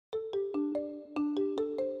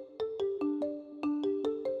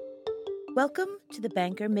Welcome to the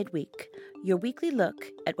Banker Midweek, your weekly look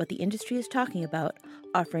at what the industry is talking about,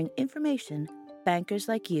 offering information bankers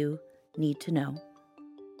like you need to know.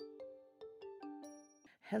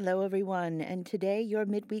 Hello, everyone, and today your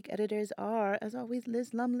midweek editors are, as always,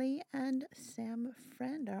 Liz Lumley and Sam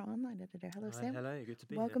Friend, our online editor. Hello, Hi, Sam. hello, good to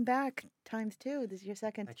be Welcome back, times two. This is your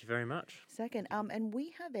second. Thank you very much. And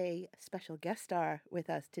we have a special guest star with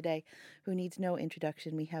us today who needs no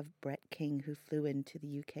introduction. We have Brett King, who flew into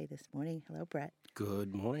the UK this morning. Hello, Brett.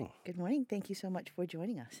 Good morning. Good morning. Thank you so much for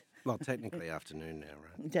joining us. Well, technically afternoon now,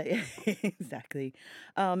 right? Exactly.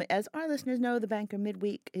 As our listeners know, the Banker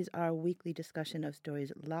Midweek is our weekly discussion of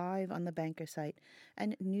stories live on the Banker site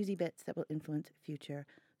and newsy bits that will influence future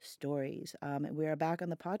stories. We are back on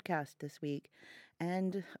the podcast this week.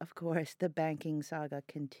 And, of course, the banking saga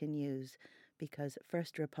continues because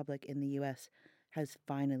First Republic in the U.S. has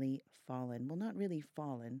finally fallen. Well, not really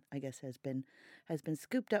fallen, I guess, has been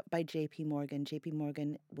scooped up by J.P. Morgan. J.P.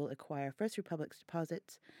 Morgan will acquire First Republic's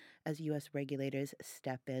deposits as U.S. regulators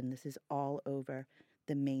step in. This is all over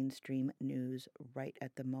the mainstream news right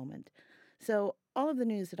at the moment. So all of the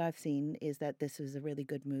news that I've seen is that this is a really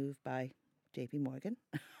good move by J.P. Morgan.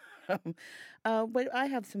 But I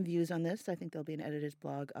have some views on this. I think there'll be an editor's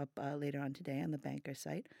blog up later on today on the Banker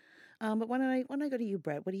site. But when I go to you,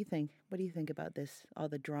 Brett, what do you think? What do you think about this, all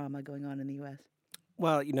the drama going on in the U.S.?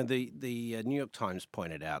 Well, the New York Times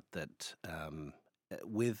pointed out that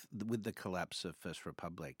with the collapse of First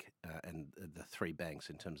Republic and the three banks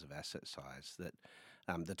in terms of asset size, that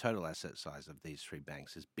the total asset size of these three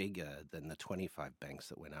banks is bigger than the 25 banks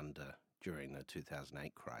that went under during the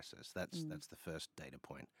 2008 crisis. That's the first data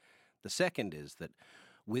point. The second is that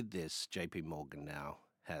with this, J.P. Morgan now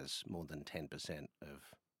has more than 10%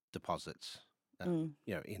 of deposits, in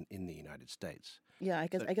the United States. Yeah,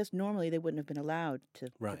 I guess normally they wouldn't have been allowed to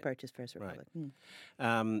purchase First Republic.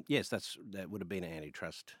 Right. Yes, that would have been an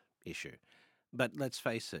antitrust issue. But let's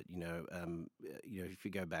face it, if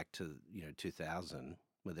you go back to 2000,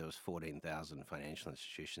 where there was 14,000 financial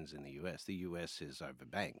institutions in the US is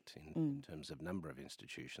overbanked in terms of number of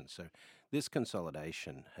institutions. So this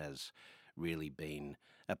consolidation has really been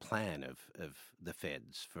a plan of the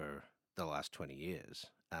Feds for the last 20 years.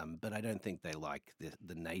 But I don't think they like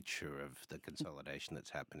the nature of the consolidation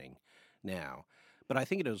that's happening now. But I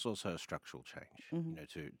think it is also a structural change,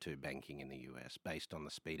 to banking in the US based on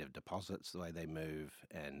the speed of deposits, the way they move,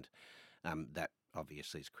 and that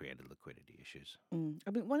obviously has created liquidity issues.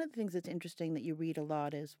 I mean, one of the things that's interesting that you read a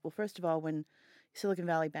lot is, well, first of all, when Silicon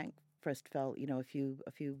Valley Bank first fell, a few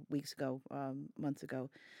weeks ago, months ago,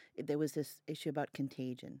 there was this issue about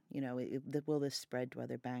contagion. Will this spread to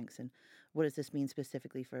other banks, and what does this mean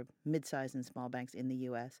specifically for mid-sized and small banks in the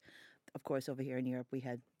U.S.? Of course, over here in Europe, we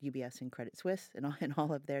had UBS and Credit Suisse and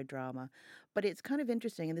all of their drama. But it's kind of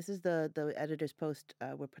interesting, and this is the editor's post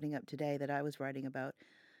we're putting up today that I was writing about.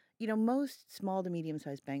 Most small to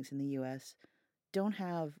medium-sized banks in the U.S. don't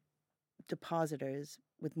have depositors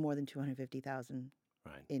with more than $250,000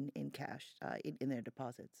 in cash in their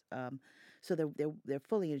deposits. So they're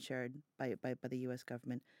fully insured by the U.S.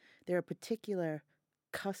 government. They're a particular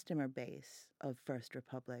customer base of First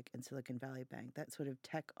Republic and Silicon Valley Bank, that sort of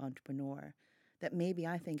tech entrepreneur that maybe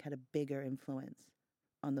I think had a bigger influence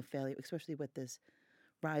on the failure, especially with this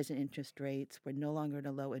rise in interest rates. We're no longer in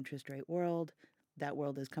a low interest rate world. That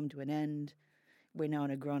world has come to an end. We're now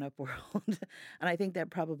in a grown-up world. And I think that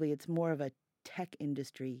probably it's more of a tech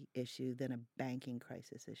industry issue than a banking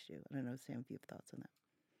crisis issue. I don't know, Sam, if you have thoughts on that.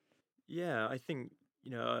 Yeah, I think,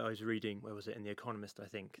 I was reading, where was it, in The Economist, I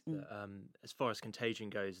think, that as far as contagion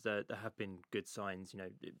goes, there have been good signs.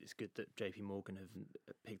 It's good that JP Morgan have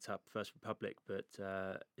picked up First Republic, but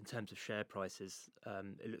in terms of share prices,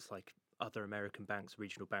 it looks like other American banks,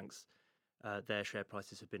 regional banks, their share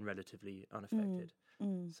prices have been relatively unaffected.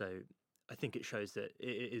 So I think it shows that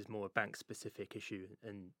it is more a bank-specific issue,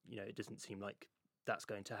 and it doesn't seem like that's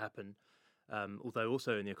going to happen. Although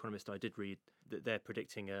also in The Economist, I did read that they're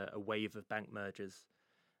predicting a wave of bank mergers.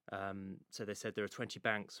 So they said there are 20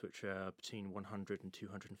 banks which are between $100 and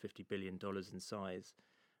 $250 billion in size.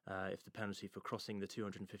 If the penalty for crossing the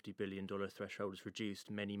 $250 billion threshold is reduced,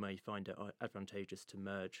 many may find it advantageous to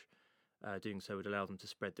merge. Doing so would allow them to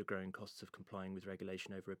spread the growing costs of complying with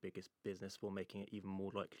regulation over a bigger business, while making it even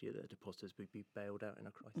more likely that depositors would be bailed out in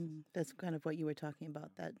a crisis. That's kind of what you were talking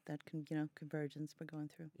about, that convergence we're going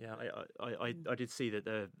through. Yeah, I did see that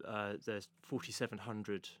there's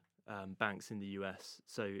 4,700 banks in the US.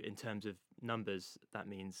 So in terms of numbers, that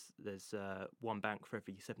means there's one bank for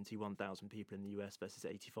every 71,000 people in the US versus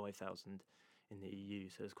 85,000 in the EU.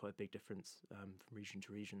 So there's quite a big difference from region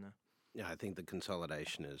to region there. Yeah, I think the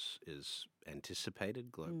consolidation is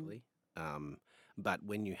anticipated globally. But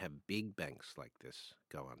when you have big banks like this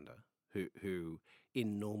go under, who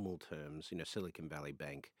in normal terms, Silicon Valley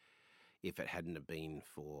Bank, if it hadn't have been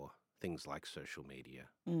for things like social media,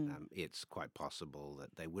 it's quite possible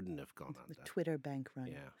that they wouldn't have gone The under. Twitter bank run.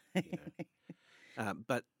 Yeah,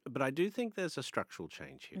 but I do think there's a structural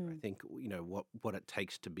change here. I think what it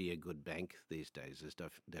takes to be a good bank these days is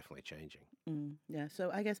definitely changing. Yeah.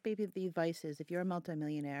 So I guess maybe the advice is, if you're a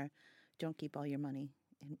multimillionaire, don't keep all your money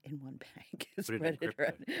in one bank. Put it in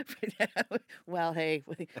crypto. Well, hey,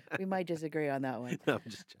 we might disagree on that one. No, I'm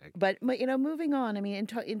just joking. But moving on. I mean,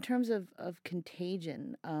 in terms of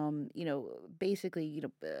contagion, basically,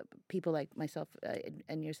 people like myself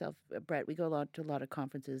and yourself, Brett, we go to a lot of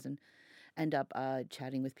conferences and end up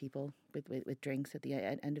chatting with people with drinks at the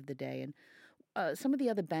end of the day. And some of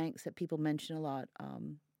the other banks that people mention a lot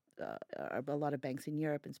are a lot of banks in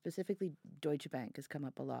Europe, and specifically Deutsche Bank has come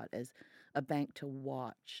up a lot as a bank to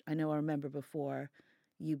watch. I remember before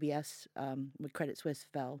UBS, when Credit Suisse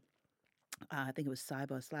fell, I think it was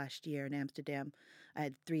Cybos last year in Amsterdam, I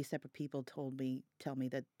had 3 separate people tell me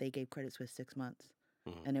that they gave Credit Suisse 6 months.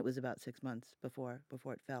 And it was about 6 months before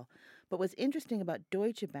it fell. But what's interesting about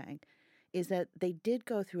Deutsche Bank is that they did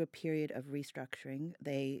go through a period of restructuring.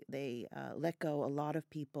 They let go a lot of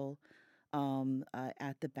people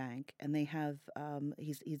at the bank, and they have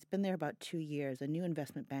he's been there about 2 years. A new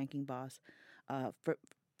investment banking boss. For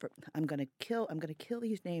I'm gonna kill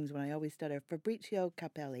these names when I always stutter. Fabrizio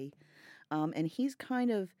Capelli, and he's kind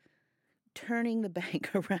of turning the bank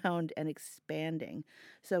around and expanding.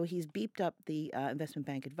 So he's beefed up the investment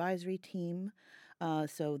bank advisory team.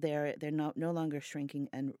 So they're no longer shrinking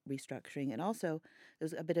and restructuring. And also,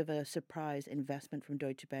 there's a bit of a surprise investment from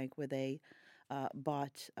Deutsche Bank where they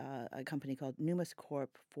bought a company called Numis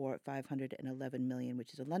Corp for $511 million,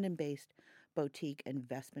 which is a London-based boutique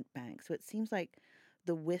investment bank. So it seems like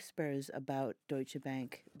the whispers about Deutsche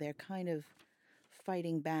Bank, they're kind of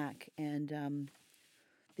fighting back, and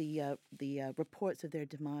the reports of their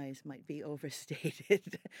demise might be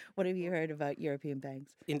overstated. What have you heard about European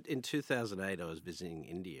banks? In 2008, I was visiting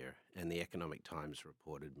India, and the Economic Times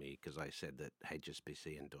reported me because I said that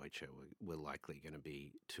HSBC and Deutsche were likely going to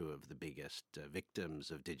be 2 of the biggest victims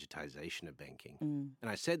of digitization of banking. And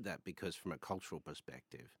I said that because from a cultural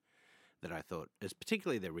perspective, that I thought, as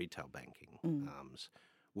particularly their retail banking arms,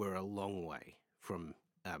 were a long way from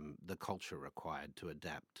the culture required to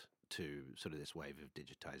adapt to sort of this wave of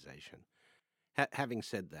digitization. Having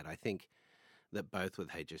said that, I think that both with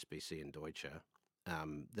HSBC and Deutsche,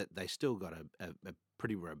 that they still got a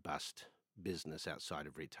pretty robust business outside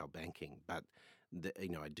of retail banking. But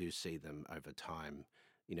I do see them over time,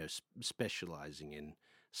 specializing in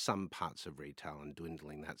some parts of retail and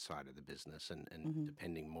dwindling that side of the business, and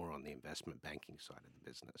depending more on the investment banking side of the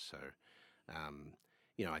business. So,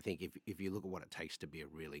 I think if you look at what it takes to be a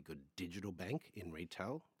really good digital bank in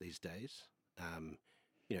retail these days,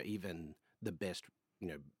 even the best,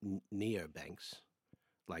 neo banks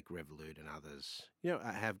like Revolut and others,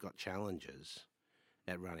 have got challenges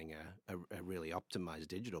at running a really optimized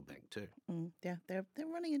digital bank too. Yeah, they're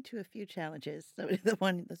running into a few challenges. So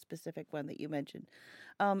the specific one that you mentioned.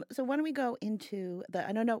 So why don't we go into the?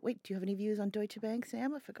 I don't know. Wait, do you have any views on Deutsche Bank,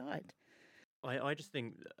 Sam? I forgot. I just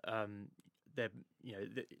think they're,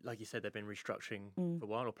 like you said, they've been restructuring for a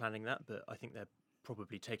while or planning that, but I think they're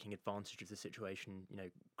probably taking advantage of the situation.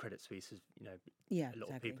 Credit Suisse has, Yeah, a lot of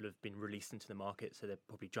exactly. people have been released into the market, so they're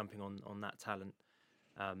probably jumping on that talent,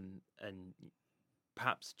 and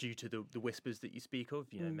perhaps due to the whispers that you speak of,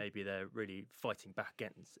 maybe they're really fighting back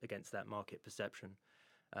against that market perception,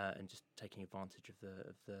 and just taking advantage of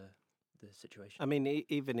the situation. I mean,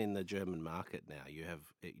 even in the German market now, you have,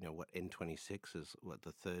 what, N26 is what,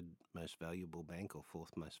 the 3rd most valuable bank or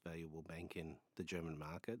 4th most valuable bank in the German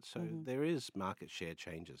market. So there is market share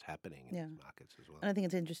changes happening in these markets as well. And I think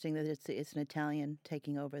it's interesting that it's an Italian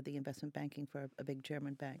taking over the investment banking for a big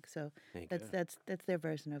German bank. So that's their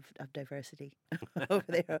version of diversity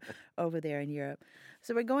over there in Europe.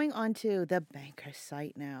 So we're going on to the Banker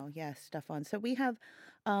site now. Yes, Stefan. So we have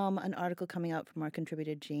an article coming out from our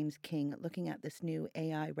contributor James King looking at this new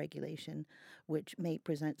AI regulation, which may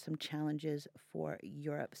present some challenges for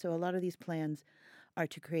Europe. So a lot of these plans are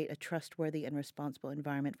to create a trustworthy and responsible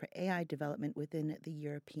environment for AI development within the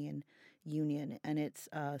European Union. And it's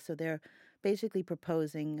so they're basically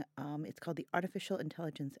proposing, it's called the Artificial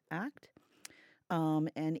Intelligence Act.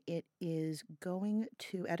 And it is going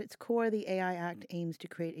to, at its core, the AI Act aims to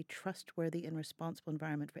create a trustworthy and responsible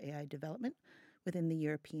environment for AI development within the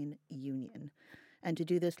European Union. And to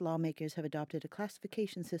do this, lawmakers have adopted a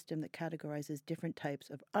classification system that categorizes different types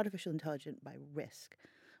of artificial intelligence by risk.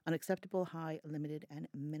 unacceptable, high, limited, and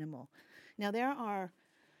minimal. Now there are.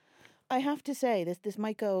 I have to say this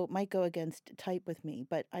might go against type with me,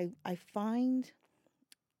 but I find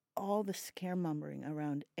all the scaremongering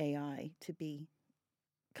around AI to be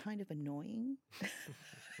kind of annoying.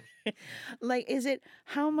 Like, is it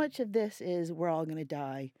how much of this is we're all going to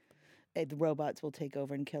die? The robots will take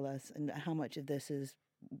over and kill us, and how much of this is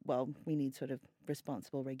well, we need sort of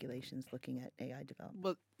responsible regulations looking at AI development.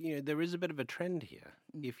 Well, there is a bit of a trend here.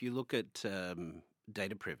 Mm. If you look at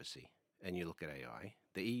data privacy and you look at AI,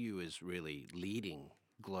 the EU is really leading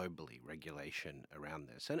globally regulation around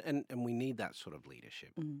this, and we need that sort of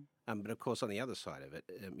leadership. Mm. But of course, on the other side of it,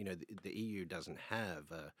 the EU doesn't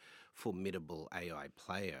have a formidable AI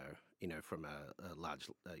player, from a large,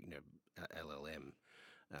 LLM,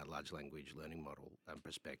 large language learning model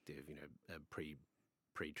perspective,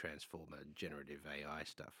 pre-transformer generative AI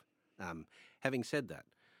stuff. Having said that,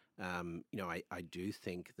 I do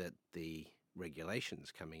think that the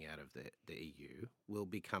regulations coming out of the EU will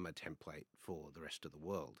become a template for the rest of the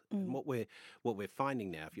world. Mm. And what we're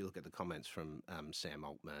finding now, if you look at the comments from Sam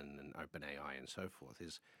Altman and OpenAI and so forth,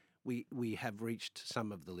 is we have reached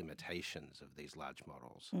some of the limitations of these large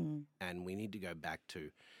models, and we need to go back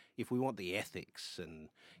to, if we want the ethics and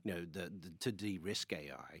to de-risk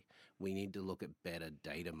AI, we need to look at better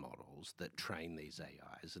data models that train these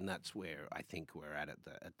AIs, and that's where I think we're at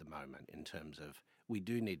the moment in terms of we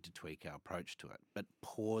do need to tweak our approach to it, but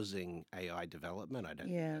pausing AI development, I don't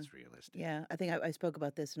think that's realistic. Yeah, I think I spoke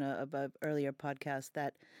about this in a earlier podcast,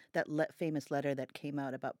 that famous letter that came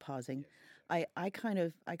out about pausing. Yes. I kind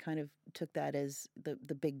of took that as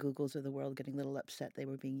the big Googles of the world getting a little upset they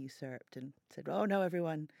were being usurped and said, "Oh no,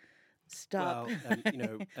 everyone, stop."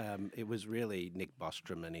 Well, it was really Nick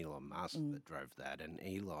Bostrom and Elon Musk that drove that, and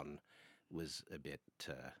Elon was a bit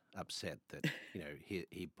upset that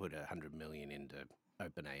he put $100 million into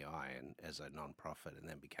OpenAI and as a non-profit, and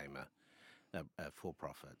then became a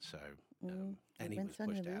for-profit. So and he was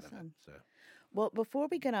pushed out of it. So. Well, before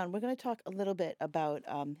we get on, we're going to talk a little bit about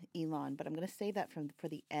Elon, but I'm going to save that for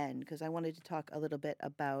the end because I wanted to talk a little bit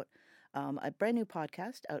about a brand new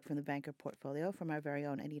podcast out from the Banker portfolio from our very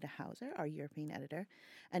own Anita Hauser, our European editor,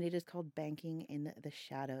 and it is called Banking in the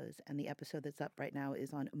Shadows. And the episode that's up right now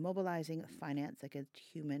is on mobilizing finance against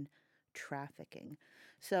human trafficking.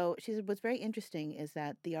 So she said what's very interesting is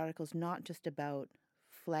that the article is not just about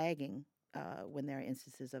flagging when there are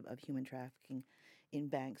instances of human trafficking in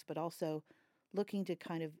banks, but also looking to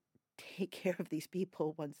kind of take care of these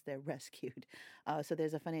people once they're rescued. So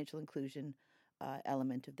there's a financial inclusion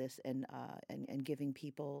element of this, and giving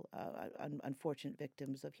people, unfortunate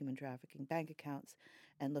victims of human trafficking, bank accounts,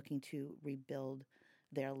 and looking to rebuild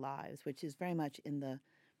their lives, which is very much in the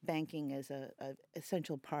banking as a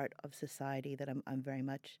essential part of society that I'm very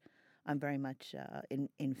much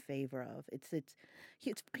in favor of. It's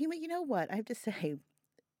you know what I have to say.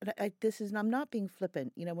 I'm not being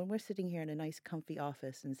flippant. When we're sitting here in a nice, comfy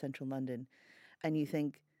office in central London, and you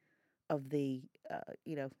think of the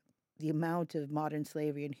amount of modern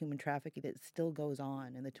slavery and human trafficking that still goes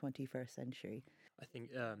on in the 21st century. I think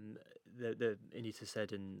the Anita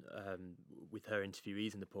said in with her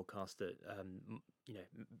interviewees in the podcast that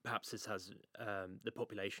perhaps this has the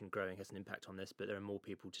population growing has an impact on this, but there are more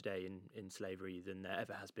people today in slavery than there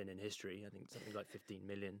ever has been in history. I think something like 15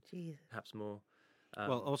 million, Jeez. perhaps more.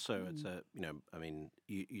 Well, also it's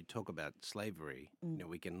you talk about slavery.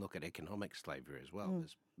 We can look at economic slavery as well.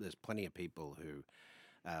 There's plenty of people who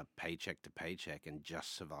are paycheck to paycheck and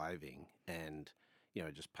just surviving, and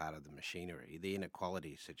just part of the machinery. The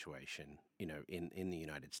inequality situation, in the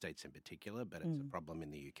United States in particular, but it's a problem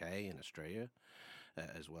in the UK and Australia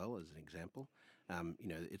as well, as an example.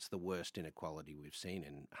 It's the worst inequality we've seen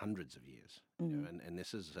in hundreds of years. And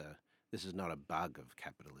this is not a bug of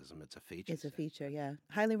capitalism; it's a feature. It's a feature, yeah.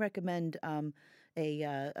 Highly recommend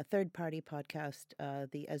a third-party podcast,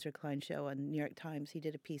 the Ezra Klein Show on New York Times. He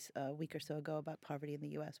did a piece a week or so ago about poverty in the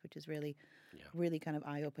U.S., which is really kind of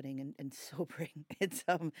eye-opening and sobering.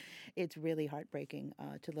 It's really heartbreaking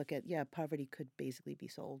to look at. Yeah, poverty could basically be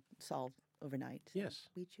solved overnight. So yes,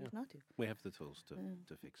 we choose not to. We have the tools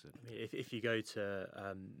to fix it. I mean, if you go to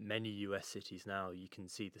many US cities now, you can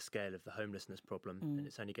see the scale of the homelessness problem, and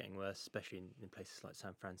it's only getting worse, especially in places like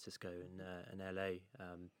San Francisco and LA.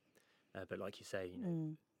 But like you say,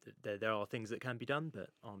 there are things that can be done but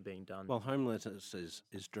aren't being done. Well, homelessness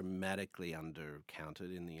is dramatically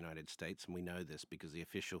undercounted in the United States, and we know this because the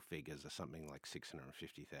official figures are something like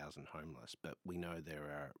 650,000 homeless, but we know there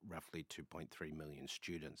are roughly 2.3 million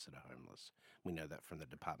students that are homeless. We know that from the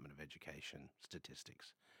Department of Education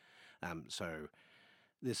statistics. So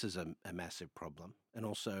this is a massive problem, and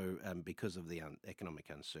also because of the economic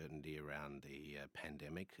uncertainty around the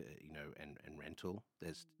pandemic, and rental.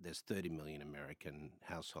 There's 30 million American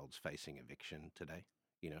households facing eviction today.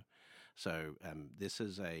 So this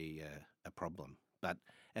is a problem. But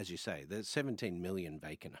as you say, there's 17 million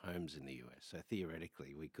vacant homes in the US. So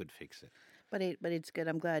theoretically, we could fix it. But it's good.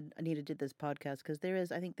 I'm glad Anita did this podcast because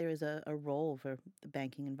I think there is a role for the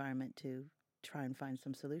banking environment to try and find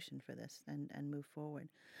some solution for this and move forward.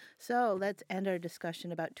 So let's end our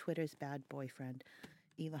discussion about Twitter's bad boyfriend,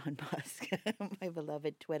 Elon Musk, my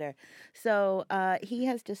beloved Twitter. So he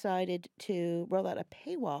has decided to roll out a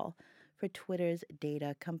paywall for Twitter's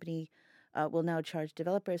data. Company will now charge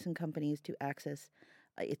developers and companies to access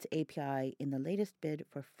its API in the latest bid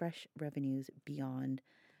for fresh revenues beyond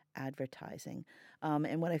advertising.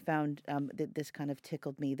 And what I found that this kind of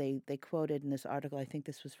tickled me, they quoted in this article, I think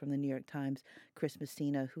this was from the New York Times, Chris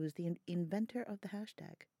Messina, who is the inventor of the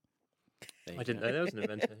hashtag. I didn't know there was an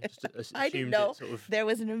inventor. Just I didn't know sort of there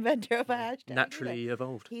was an inventor of a hashtag. naturally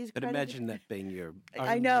evolved. But imagine that being your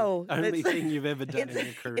I know. only thing you've ever done in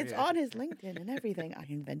your career. It's on his LinkedIn and everything. I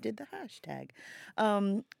invented the hashtag.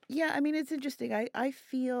 Yeah, I mean, it's interesting. I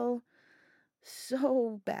feel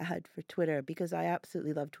so bad for Twitter because I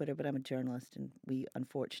absolutely love Twitter, but I'm a journalist and we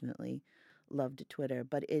unfortunately loved Twitter.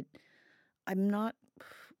 But I'm not,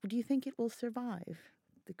 do you think it will survive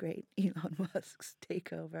the great Elon Musk's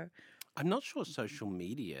takeover? I'm not sure social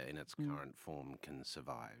media in its current form can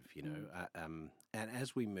survive, and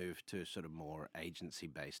as we move to sort of more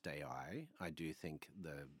agency-based AI, I do think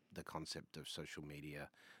the concept of social media,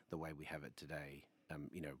 the way we have it today,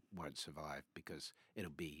 won't survive because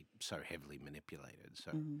it'll be so heavily manipulated.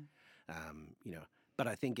 So, but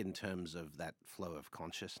I think in terms of that flow of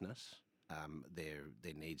consciousness, there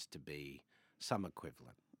needs to be some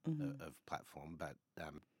equivalent of platform, but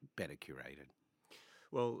better curated.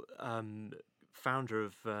 Well, founder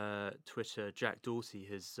of Twitter, Jack Dorsey,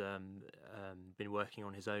 has been working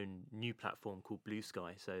on his own new platform called Blue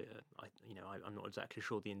Sky. So, I'm not exactly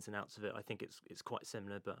sure the ins and outs of it. I think it's quite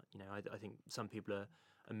similar, but I think some people are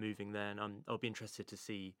moving there, and I'll be interested to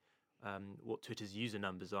see what Twitter's user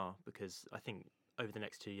numbers are, because I think over the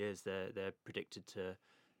next 2 years they're predicted to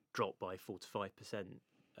drop by 4 to 5%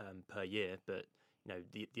 per year. But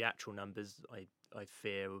the actual numbers I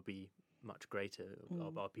fear will be much greater.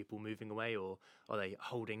 Are people moving away, or are they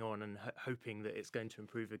holding on and hoping that it's going to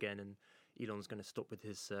improve again and Elon's going to stop with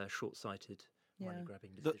his short-sighted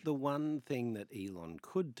money-grabbing decision? The one thing that Elon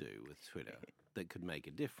could do with Twitter that could make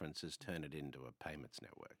a difference is turn it into a payments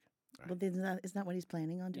network. Right? Well, isn't that what he's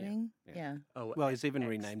planning on doing? Yeah. Oh, well, he's even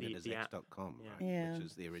renamed it as X.com, right? Yeah. Which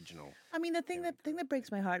is the original. I mean, the thing that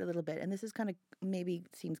breaks my heart a little bit, and this is kind of maybe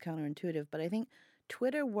seems counterintuitive, but I think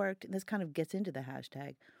Twitter worked, and this kind of gets into the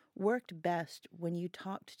hashtag, worked best when you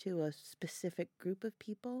talked to a specific group of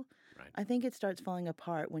people. Right. I think it starts falling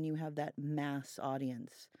apart when you have that mass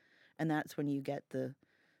audience, and that's when you get the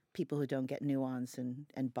people who don't get nuance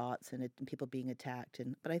and bots and people being attacked.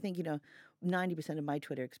 But I think 90% of my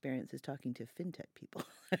Twitter experience is talking to fintech people,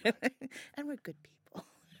 and we're good people.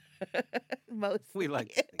 Most we like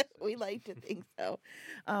to think so. We like to think so.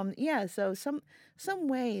 So some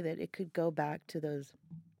way that it could go back to those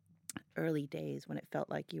early days when it felt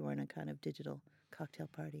like you were in a kind of digital cocktail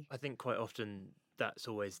party. I think quite often that's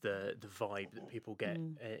always the vibe that people get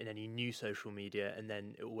in any new social media, and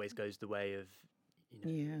then it always goes the way of,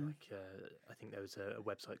 I think there was a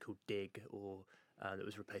website called Dig, or that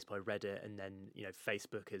was replaced by Reddit, and then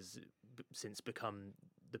Facebook has since become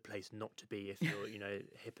the place not to be if you're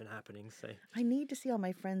hip and happening. So I need to see all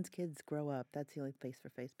my friends' kids grow up. That's the only place for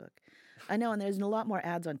Facebook. I know, and there's a lot more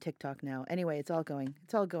ads on TikTok now. Anyway, it's all going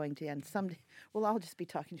to end. Someday we'll all just be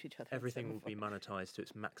talking to each other. Everything will be monetized to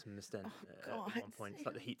its maximum extent at one point. It's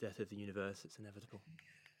like the heat death of the universe. It's inevitable.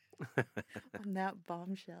 On that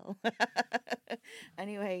bombshell.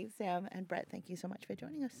 Anyway, Sam and Brett, thank you so much for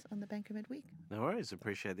joining us on the Banker Midweek. No worries.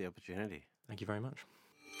 Appreciate the opportunity. Thank you very much.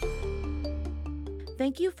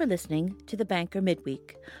 Thank you for listening to the Banker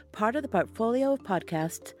Midweek, part of the portfolio of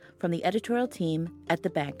podcasts from the editorial team at The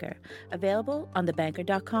Banker, available on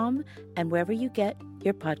thebanker.com and wherever you get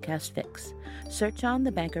your podcast fix. Search on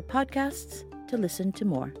The Banker Podcasts to listen to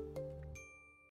more.